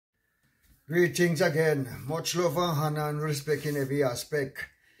Greetings again. Much love and honor and respect in every aspect.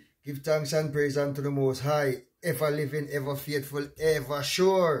 Give thanks and praise unto the Most High, ever living, ever faithful, ever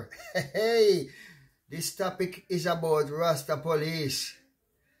sure. Hey, this topic is about Rasta police.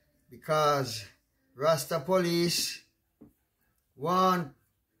 Because Rasta police want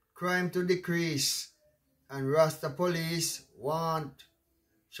crime to decrease. And Rasta police want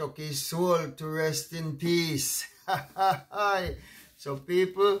Chucky's soul to rest in peace. So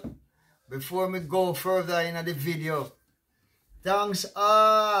people, before me go further in the video, thanks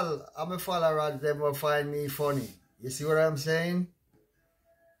all of my followers, them will find me funny. You see what I'm saying?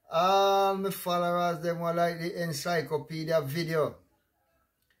 All my followers, them will like the encyclopedia video.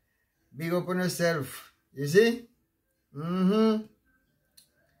 Big up on yourself. You see?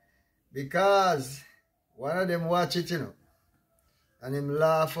 Because one of them watch it, you know. And him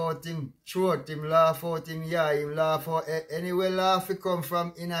laugh out him throat, him laugh out him yeah, him laugh out. Anyway laugh it come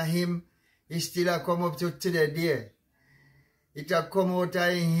from in a him, he still a come up to the day. It a come out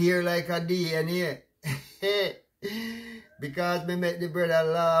of here like a DNA. Because me make the brother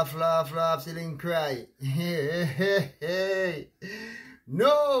laugh till him cry.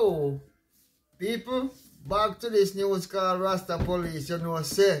 No! People, back to this news called Rasta Police, you know,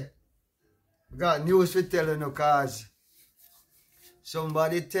 say. Got news to tell you no cause.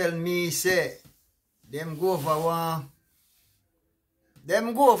 Somebody tell me, say, them go for one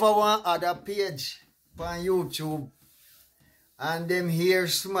other page on YouTube and them hear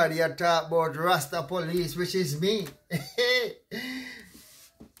somebody talk about Rasta police, which is me.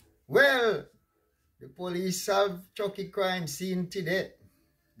 Well, the police solve Chucky crime scene today.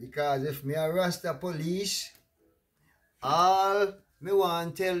 Because if me a Rasta police, all me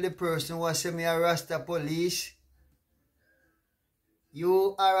want to tell the person who say me a Rasta police,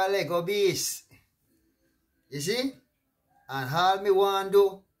 you are a Lego beast. You see? And all me want to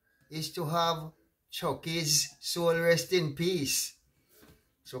do is to have Chucky's soul rest in peace.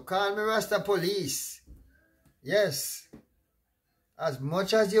 So call me Rasta police. Yes. As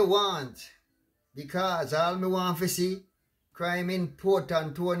much as you want. Because all me want to see crime in Port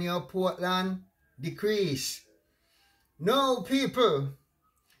Antonio, Portland decrease. No, people.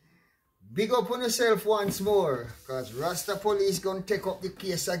 Big up on yourself once more, because Rasta police gonna take up the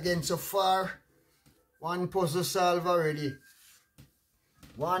case again. So far, one puzzle solved already.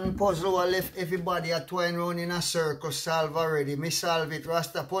 One puzzle will left everybody a twine round in a circle solved already. Me solve it,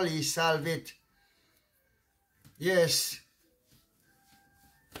 Rasta police solve it. Yes.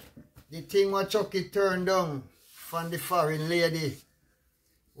 The thing what Chucky turned down from the foreign lady,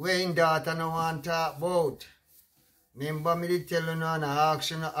 Wayne daughter no want to talk about. Remember me did tell you no and I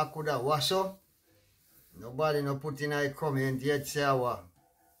asked you no I could have wash up. Nobody no put in a comment yet say what.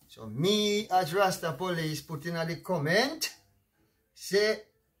 So me as Rasta police put in the comment say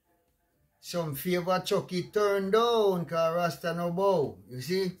some favor Chucky turned down cause Rasta no bow. You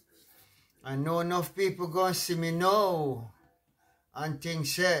see? And know enough people gonna see me now and think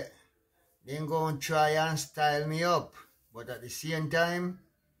say they gonna try and style me up. But at the same time,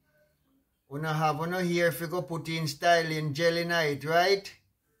 Una have no here if you go put in styling jelly night, right?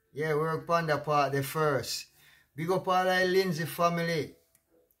 Yeah, work on the part the first. Big up all the Lindsay family.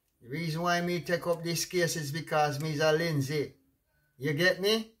 The reason why me take up this case is because me is a Lindsay. You get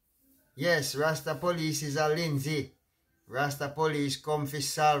me? Yes, Rasta police is a Lindsay. Rasta police come for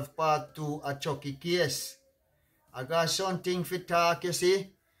solve part 2 a Chucky case. I got something for talk, you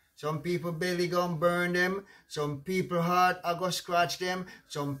see? Some people belly gonna burn them. Some people heart are gonna scratch them.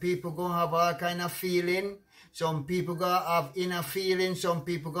 Some people gonna have all kind of feeling. Some people gonna have inner feeling. Some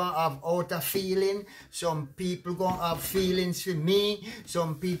people gonna have outer feeling. Some people gonna have feelings for me.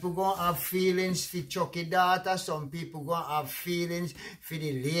 Some people gonna have feelings for Chucky daughter. Some people gonna have feelings for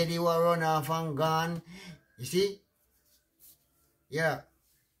the lady who run off and gone. You see? Yeah.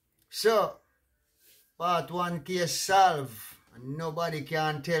 So, part 1 case solved. And nobody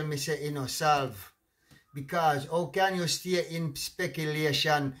can tell me say it no solve. Because how can you stay in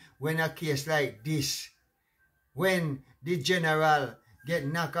speculation when a case like this? When the general get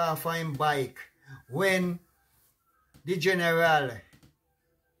knocked off on his bike. When the general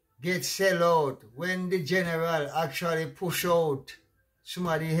get sell out. When the general actually push out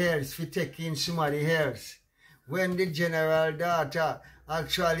somebody else for taking somebody else. When the general daughter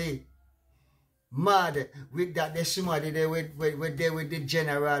actually mad with that there's somebody there with the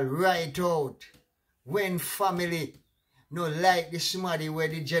general right out. When family no like the somebody where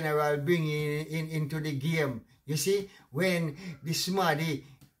the general bring into the game. You see? When the somebody,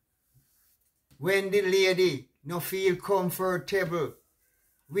 when the lady no feel comfortable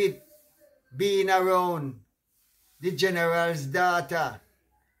with being around the general's daughter.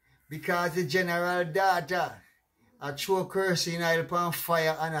 because the general daughter I throw kerosene oil pan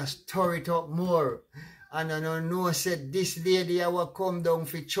fire and I stir it up more. And I don't know, said this lady I will come down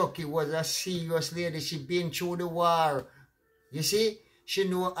for Chucky was a serious lady. She been through the war. You see, she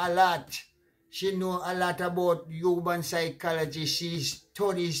know a lot. She know a lot about human psychology. She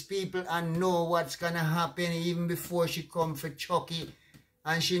studies people and know what's gonna happen even before she come for Chucky.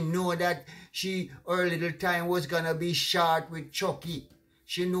 And she know that her little time was gonna be short with Chucky.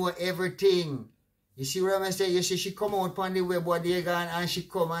 She know everything. You see what I'm saying? You see, she come out on the web what they gone and she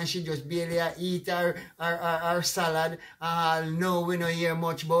come and she just barely eat her salad. No, we don't hear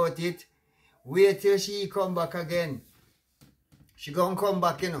much about it. Wait till she come back again. She gonna come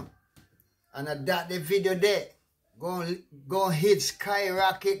back, you know. And that the video there, gonna hit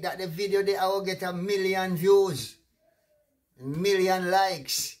skyrocket. That the video there, I will get 1 million views. 1 million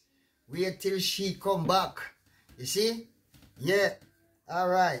likes. Wait till she come back. You see? Yeah.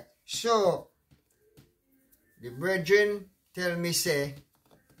 Alright. So, the brethren tell me say,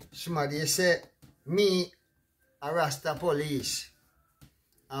 somebody say, me a rasta police.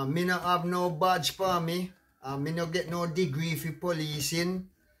 And me no have no badge for me. And me no get no degree for policing.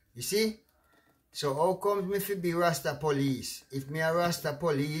 You see? So how comes me fi be rasta police? If me a rasta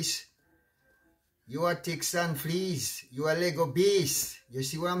police, you are ticks and fleas. You are Lego beast. You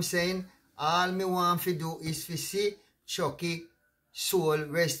see what I'm saying? All me want to do is to see Chucky soul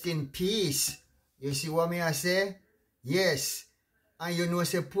rest in peace. You see what me I say? Yes. And you know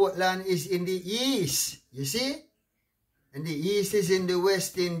say Portland is in the east. You see? And the east is in the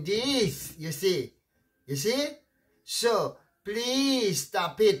West Indies. You see? You see? So, please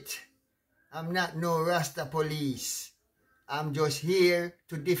stop it. I'm not no Rasta police. I'm just here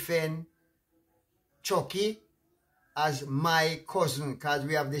to defend Chucky as my cousin, because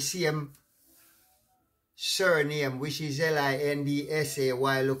we have the same surname, which is Lindsa.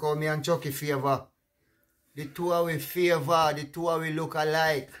 Why look how me and Chucky favor. The two of we favor, the two of we look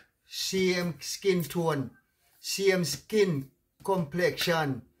alike. Same skin tone, same skin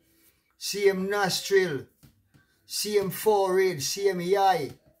complexion, same nostril, same forehead, same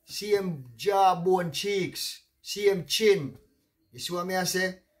eye, same jawbone cheeks, same chin. You see what me I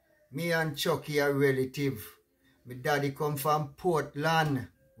say? Me and Chucky are relative. My daddy come from Portland,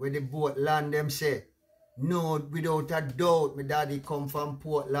 where the boat land them say. No, without a doubt, my daddy come from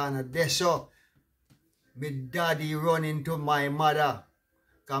Portland. And that's so. My daddy run into my mother.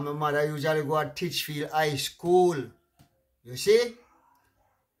 Because my mother usually go to Titchfield High School. You see?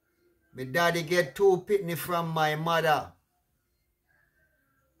 My daddy get 2 pitney from my mother.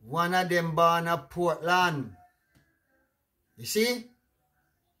 One of them born at Portland. You see?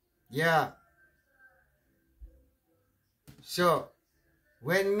 Yeah. So,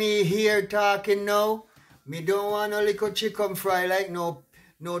 when me here talking now, me don't want no little chicken fry like no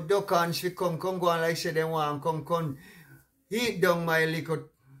duckans fi come go on like say they want come eat down my little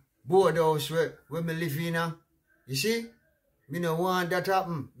board house where me live in. You see? Me no want that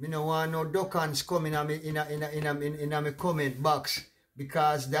happen. Me no want no duckans coming in a comment box,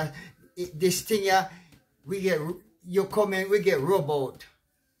 because this thing here, we get your comment we get rub out.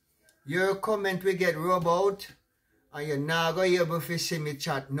 Your comment we get rub out, and you're not going to be able to see me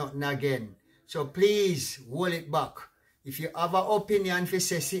chat nothing again. So please hold it back. If you have an opinion for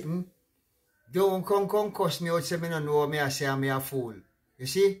say something, don't come cuss me out say me no know me I say I'm a fool. You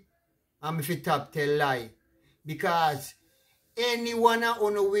see? I'm if you top tell lie. Because anyone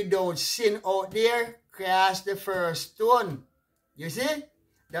without sin out there cast the first stone. You see?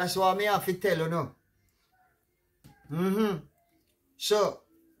 That's what me have to tell you now. So,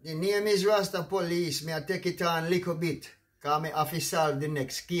 the name is Rasta Police. Me I take it on a little bit. Because me have to solve the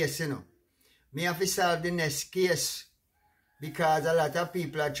next case, you know. Me have to solve the next case. Because a lot of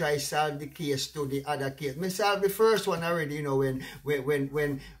people are trying to solve the case to the other case. Me solve the first one already, you know,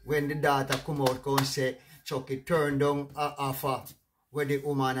 when the daughter come out and say, Chucky turned down an offer where the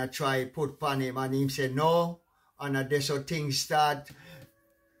woman try put upon him, and him said no. And that's how things start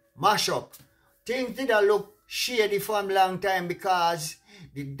mash up. Things did look shady for a long time because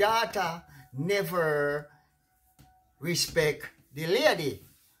the daughter never respect the lady.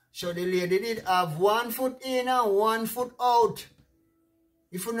 So the lady did have 1 foot in and 1 foot out.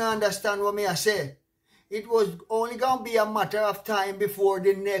 If you don't understand what me I say, it was only going to be a matter of time before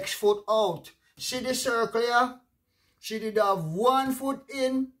the next foot out. See the circle here? She did have 1 foot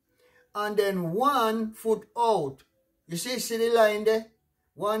in and then 1 foot out. You see the line there?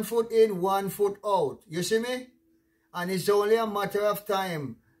 1 foot in, 1 foot out. You see me? And it's only a matter of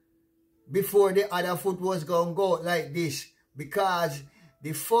time before the other foot was going to go like this. Because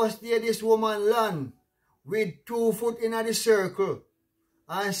the first day this woman land with 2 foot in the circle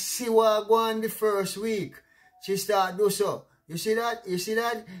and see what go on the first week. She start do so. You see that? You see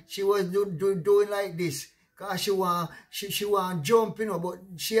that? She was doing like this. Cause she want jump, you know, but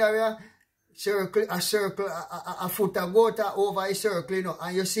she area a foot a go over a circle, you know.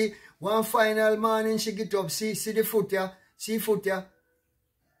 And you see, one final morning she get up, see the foot here, see foot here.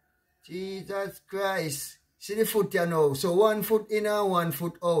 Jesus Christ. See the foot here now. So 1 foot in and 1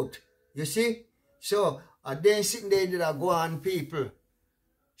 foot out. You see? So, and then sitting there did a go on people.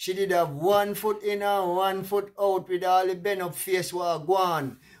 She did have 1 foot in and 1 foot out with all the bend up face what go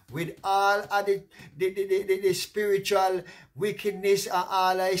on. With all of the spiritual wickedness and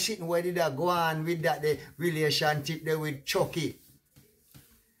all I sitting where did I go on with that the relationship there with Chucky.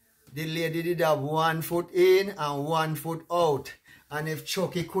 The lady did have 1 foot in and 1 foot out. And if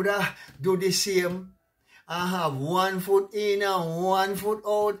Chucky could have do the same and have 1 foot in and 1 foot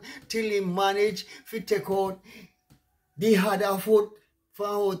out till he managed to take out the other foot from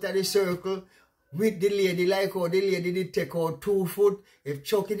out of the circle with the lady, like how the lady did take out 2 foot. If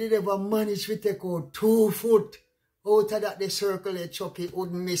Chucky did ever manage to take out 2 foot out of that the circle, Chucky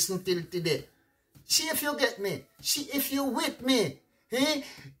wouldn't miss until today. See if you get me. See if you with me. Eh?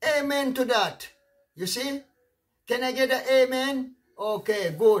 Amen to that. You see? Can I get an amen?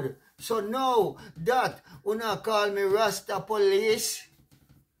 Okay, good. So now that una call me Rasta Police,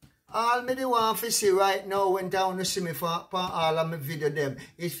 all me the want to see right now when down to see me for all of my video them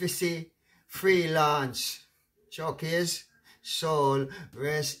is to see Freelance Chucky's soul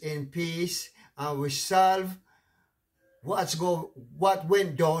rest in peace, and we solve what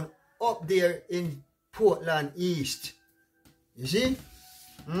went down up there in Portland East. You see?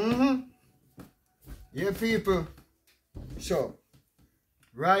 Yeah, people. So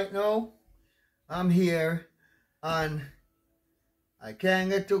right now I'm here and I can't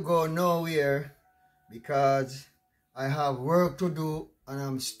get to go nowhere because I have work to do and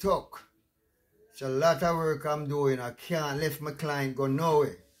I'm stuck. It's a lot of work I'm doing. I can't let my client go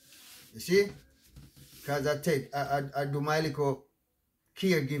nowhere. You see? Because I do my little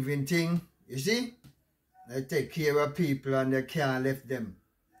caregiving thing. You see? I take care of people and I can't let them.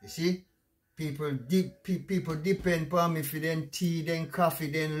 You see? People depend upon me for them tea, then coffee,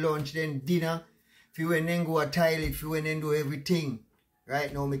 then lunch, then dinner. If you went and go a toilet, if you went and do everything.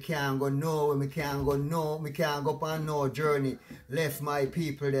 Right now, me can't go nowhere, me can't go on no journey. Left my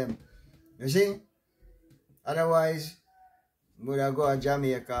people them. You see? Otherwise, I would go to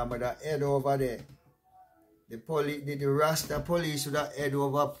Jamaica, but I head over there. The Rasta police would head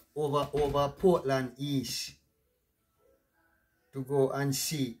over Portland East to go and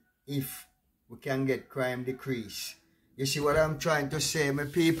see if we can get crime decrease. You see what I'm trying to say, my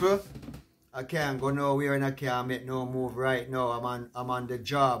people? I can't go nowhere and I can't make no move right now. I'm on the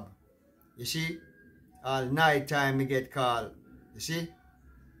job. You see? All night time me get called. You see?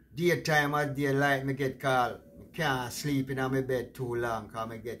 Daytime or daylight me get called. I can't sleep in my bed too long because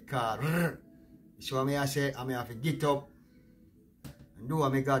I get called. You see what I say? I have to get up and do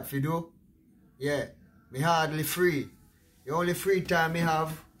what I got to do. Yeah. Me hardly free. The only free time me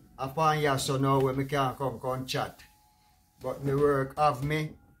have upon ya so now when me can't come chat. But me work have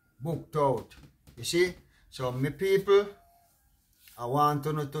me booked out. You see? So me people, I want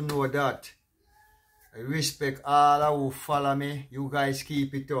to know that. I respect all who follow me. You guys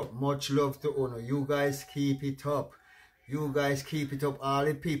keep it up. Much love to Uno. You guys keep it up. You guys keep it up. All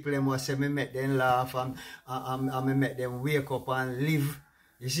the people them must say me make them laugh and me make them wake up and live.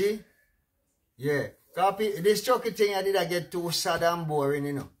 You see? Yeah. Copy this Chucky thing I get too sad and boring,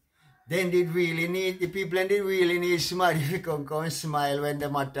 you know. Then the people and they really need smile if you come smile when they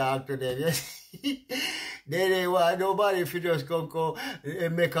talk to them. Yes. They want nobody if you just come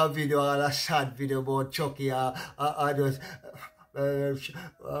make a video or a sad video about Chucky or just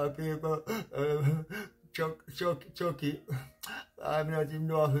people Chucky. I'm not even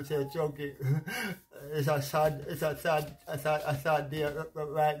know how to say Chucky. It's a sad day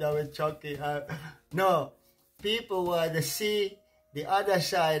right now with Chucky. No, people want to see the other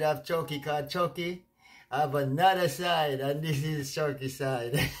side of Chucky, because Chucky have another side, and this is Chucky's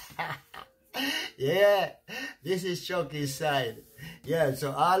side. Yeah, this is Chucky's side. Yeah,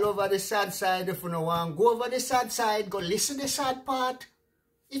 so all over the sad side, if you don't want to go over the sad side, go listen to the sad part.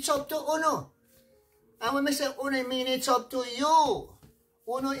 It's up to Uno. And when I say Uno, I mean it's up to you.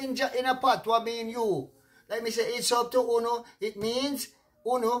 Uno in a part, what mean you? Let me say it's up to Uno, it means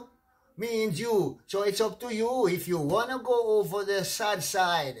Uno means you. So it's up to you. If you want to go over the sad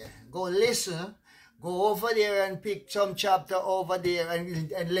side, go listen, Go over there and pick some chapter over there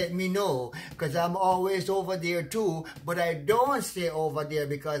and let me know, because I'm always over there too, but I don't stay over there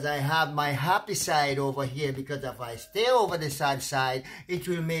because I have my happy side over here, because if I stay over the sad side, it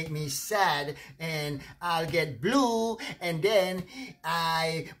will make me sad and I'll get blue and then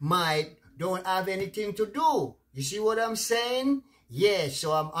I might don't have anything to do. You see what I'm saying? Yes,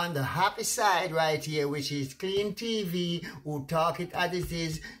 so I'm on the happy side right here, which is Clean TV, who talk it as it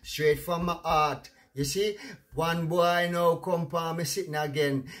is, straight from my heart. You see, one boy now come for me sitting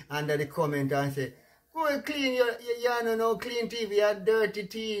again under the comment and say, go and clean you know, Clean TV, your dirty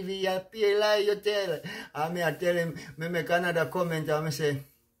TV, you pay lie you tell. And I tell him, me make another comment and I say,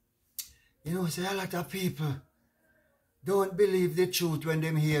 you know, say a lot of people don't believe the truth when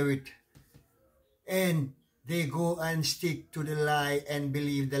them hear it. And they go and stick to the lie and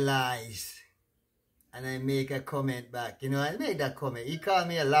believe the lies. And I make a comment back. You know, I made that comment. He called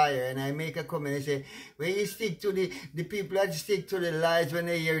me a liar, and I make a comment. I say, when you stick to the people that stick to the lies when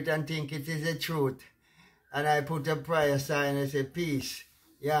they hear it and think it is the truth. And I put a prayer sign and I say, peace.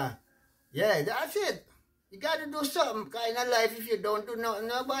 Yeah. Yeah, that's it. You got to do something kind of life. If you don't do nothing,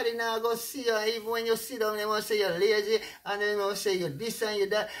 nobody now go see you. Even when you sit down, they want to say you're lazy, and they want to say you're this and you're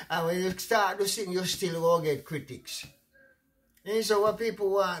that. And when you start to sing, you still will get critics. And so what people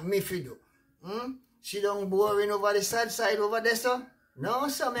want me to do? Sit down boring over the sad side over there, so? No,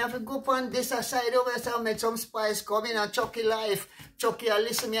 so I have to go on this side over there, so make some spice come in and Chucky life. Chucky, I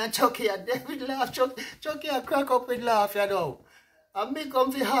listen me and Chucky, I David laugh. Chucky, I crack up with laugh, you know. And me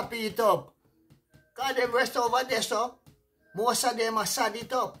come feel happy it up. Because the rest over there, so, most of them are sad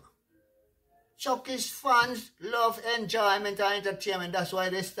it up. Chucky's fans love enjoyment and entertainment. That's why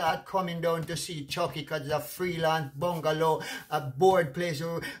they start coming down to see Chucky, because it's a freelance bungalow, a board place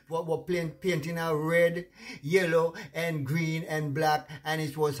we're painting a red, yellow, and green and black, and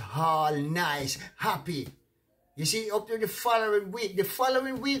it was all nice, happy. You see, up to the following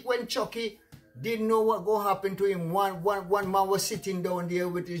week when Chucky didn't know what go happen to him. One man was sitting down there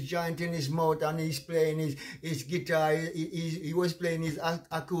with his joint in his mouth and he's playing his guitar. He was playing his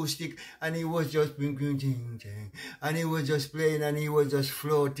acoustic and he was just and he was just playing and he was just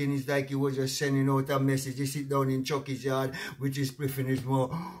floating. It's like he was just sending out a message. He sit down in Chucky's yard with his spliff in his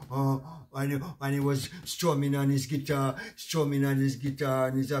mouth. And he was strumming on his guitar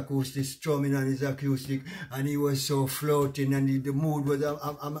and his acoustic, strumming on his acoustic, and he was so floating, and the mood was,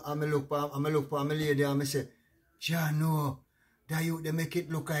 I'm look for my lady, and I say, no, that you, they make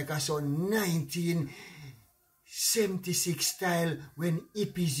it look like I saw 1976 style, when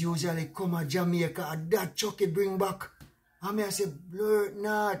hippies usually come to Jamaica, and that Chucky bring back. And I say, blur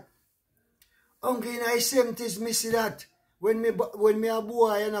not. Uncle in the 70s, me see that. When me a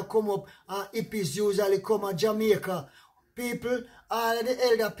boy and I come up, hippies usually come to Jamaica. People, all of the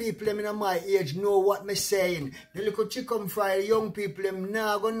elder people them in my age know what me saying. The little chicken fry young people them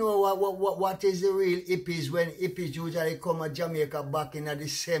now gonna know what is the real hippies, when hippies usually come to Jamaica back in the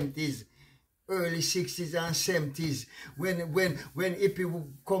 70s. Early 60s and 70s. When hippies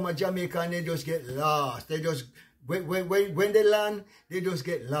come to Jamaica and they just get lost. They just when they land, they just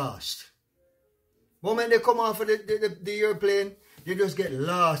get lost. Moment they come off of the airplane, they just get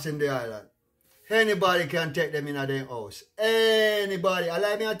lost in the island. Anybody can take them in their house. Anybody.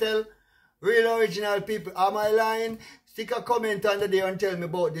 Allow me to tell real original people. Am I lying? Stick a comment under there and tell me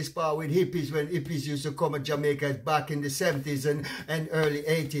about this part with hippies, when hippies used to come to Jamaica back in the 70s and early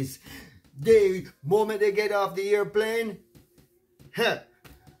 80s. Moment they get off the airplane,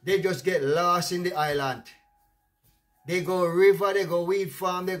 they just get lost in the island. They go river, they go weed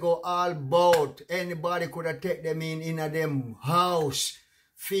farm, they go all boat. Anybody could have take them in a them house,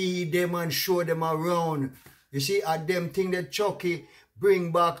 feed them and show them around. You see, at them thing that Chucky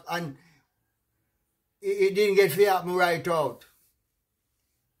bring back, and it didn't get to happen right out.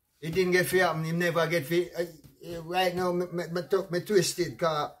 It didn't get to happen, he never get to, right now, me twisted,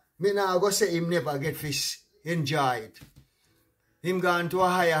 because me now go say him never get to enjoy it. Him gone to a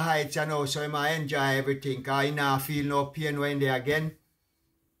higher heights and now, so he might enjoy everything, because he now feel no pain when they again.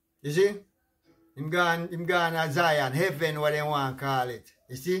 You see? Him gone to Zion, heaven, what they want to call it.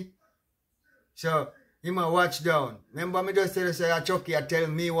 You see? So, he might watch down. Remember me just tell you, say, Chucky, I tell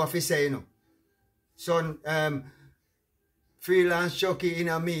me what he say, you know. Son, Freelance Chucky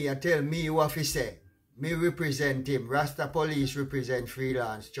in me, I tell me what he say. Me represent him. Rasta Police represent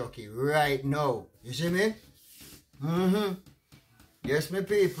Freelance Chucky right now. You see me? Yes, my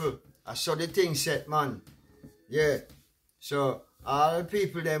people. I saw the thing set, man. Yeah. So, all the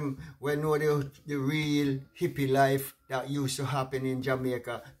people them when know the real hippie life that used to happen in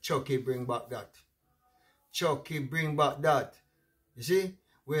Jamaica, Chucky bring back that. Chucky bring back that. You see?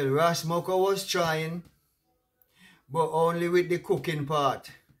 Well, Rasmussen was trying, but only with the cooking part.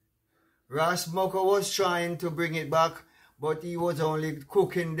 Rasmussen was trying to bring it back, but he was only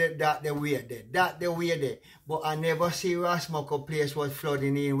cooking that the way there. But I never see Rasmussen place was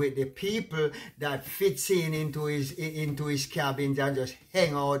flooding in with the people that fits in into his cabins and just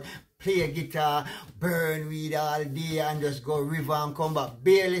hang out, play guitar, burn weed all day and just go river and come back.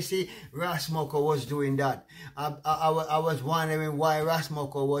 Barely see Rasmussen was doing that. I was wondering why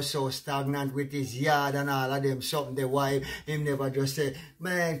Rasmussen was so stagnant with his yard and all of them something. The why him never just say,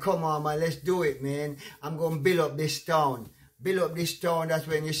 man, come on, man, let's do it, man. I'm going to build up this town. Build up this town. That's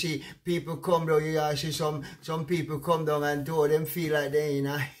when you see people come down. You see some people come down and do them feel like they're in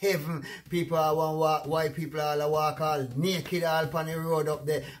a heaven. People are walk, white people all walk all naked all on the road up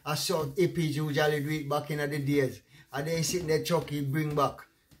there. I saw hippies usually do it back in the days. And then sitting there Chucky bring back.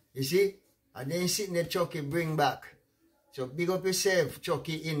 You see? And then sitting there Chucky bring back. So big up yourself,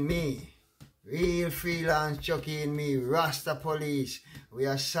 Chucky in me. Real freelance Chucky in me. Rasta police. We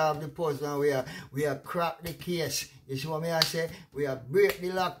are solve the puzzle and we are crack the case. You see what I say? We are break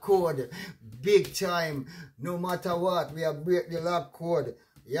the lock code. Big time. No matter what, we are break the lock code.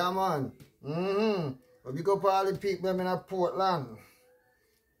 Yeah, man. But we go for all the people in Portland.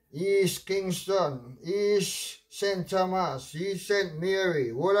 East Kingston. East St. Thomas. East St.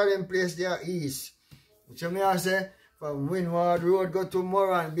 Mary. All of them places there east. You see what I say? From Windward Road go to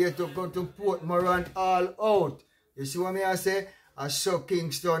Moran. Be to go to Port Moran all out. You see what I say? I saw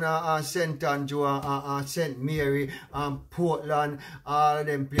Kingston and St. Andrew and St. Mary and Portland, all of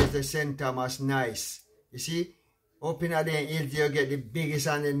them places, St. Thomas, nice. You see, up in the hills you get the biggest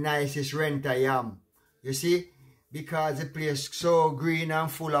and the nicest rent I am. You see, because the place so green and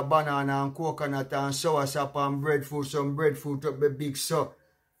full of banana and coconut and soursop and breadfruit, some breadfruit up the big so.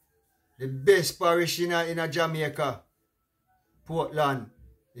 The best parish in Jamaica, Portland.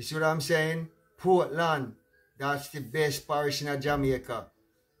 You see what I'm saying? Portland. That's the best parish in Jamaica.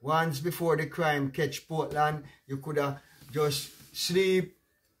 Once before the crime catch Portland, you could have just sleep,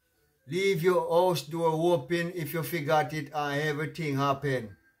 leave your house door open if you forgot it and everything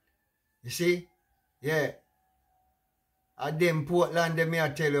happen. You see? Yeah. And then Portland, they may I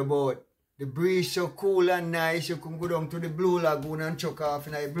tell you about. The breeze so cool and nice, you can go down to the Blue Lagoon and chuck off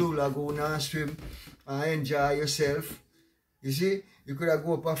in the Blue Lagoon and swim and enjoy yourself. You see? You could have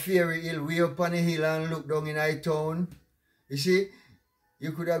go up a fairy hill, way up on the hill and look down in the town. You see?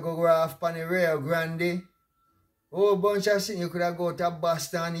 You could have go off on the Rio Grande. Whole bunch of things. You could have go to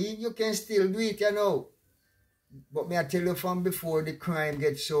Boston. You can still do it, you know. But may I tell you from before the crime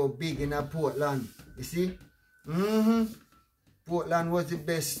gets so big in Portland. You see? Portland was the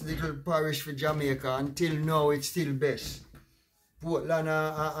best little parish for Jamaica. Until now, it's still best. Portland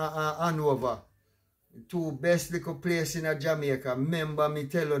and Hanover. Two best little places in Jamaica. Remember me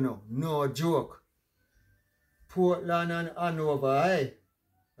tell you no. No joke. Portland and Hanover, hey?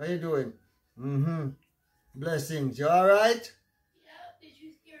 How you doing? Blessings. You alright? Yeah, did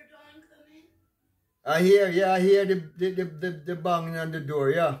you hear Dawn come in? I hear the banging on the door,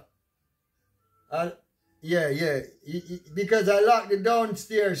 yeah. Yeah. Because I locked the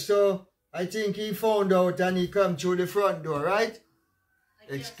downstairs, so I think he found out and he come through the front door, right?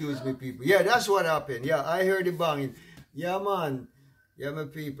 Excuse me, people. Yeah, that's what happened. Yeah, I heard the banging. Yeah, man. Yeah, my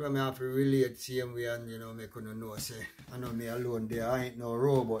people, I have to relate same way and, you know, me couldn't know, say, I know me alone there. I ain't no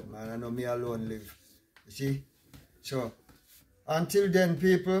robot, man. I know me alone live. You see? So, until then,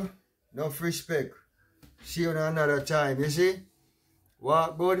 people, enough respect. See you another time, you see?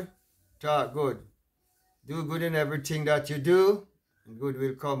 Walk good, talk good. Do good in everything that you do, and good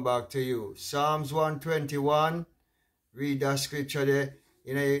will come back to you. Psalms 121, read that scripture there.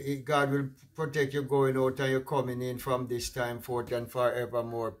 You know, God will protect you going out and you coming in from this time forth and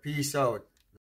forevermore. Peace out.